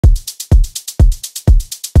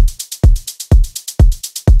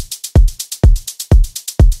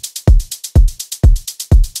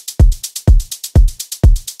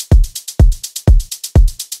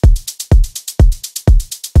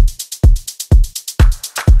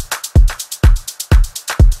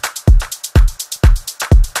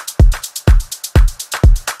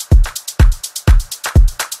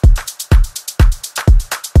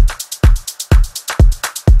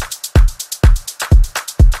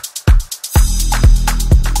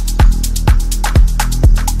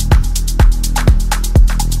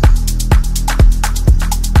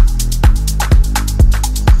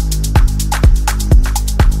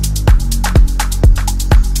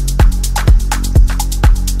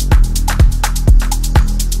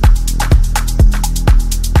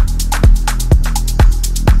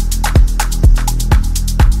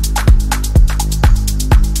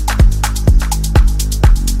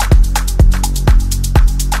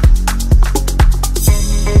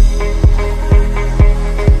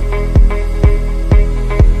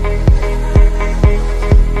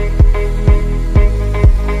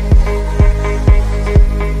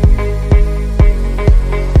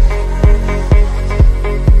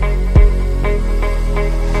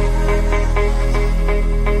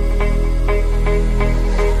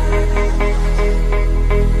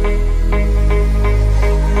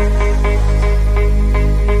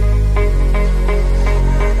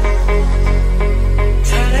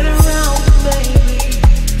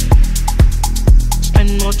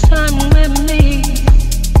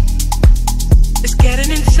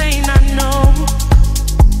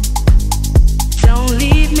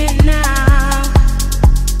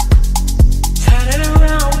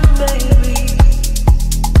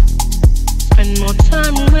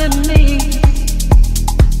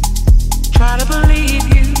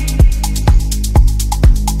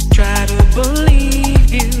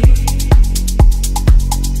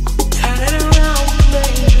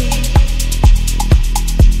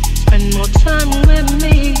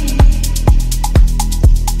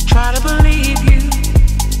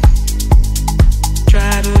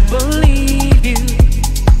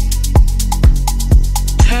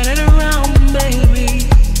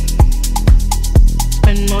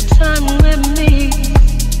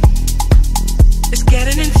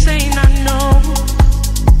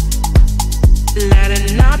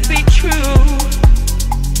be true.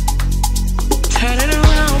 Turn it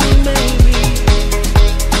around, baby.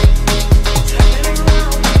 Turn it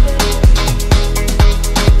around, baby.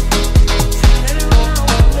 Turn it around,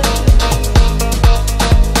 baby.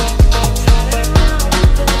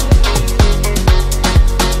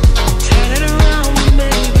 Turn it around, baby. Turn it around,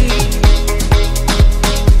 baby.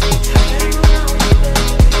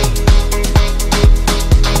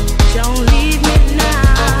 Don't leave me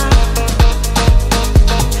now.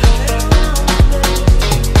 Turn it around, baby.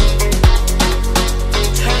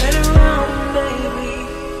 Turn it around, baby.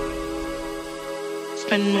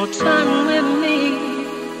 Spend more time with me.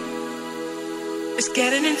 It's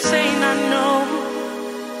getting insane, I know.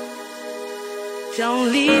 Don't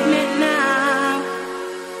leave me now.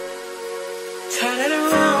 Turn it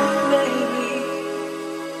around, baby.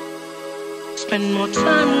 Spend more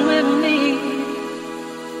time with me.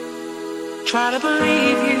 Try to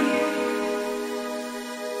believe you.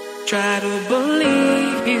 Try to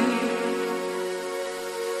believe you.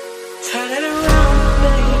 Turn it around,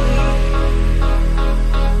 baby.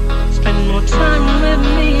 Spend more time with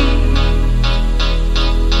me.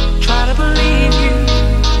 Try to believe you.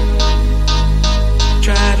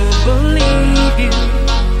 Try to believe you.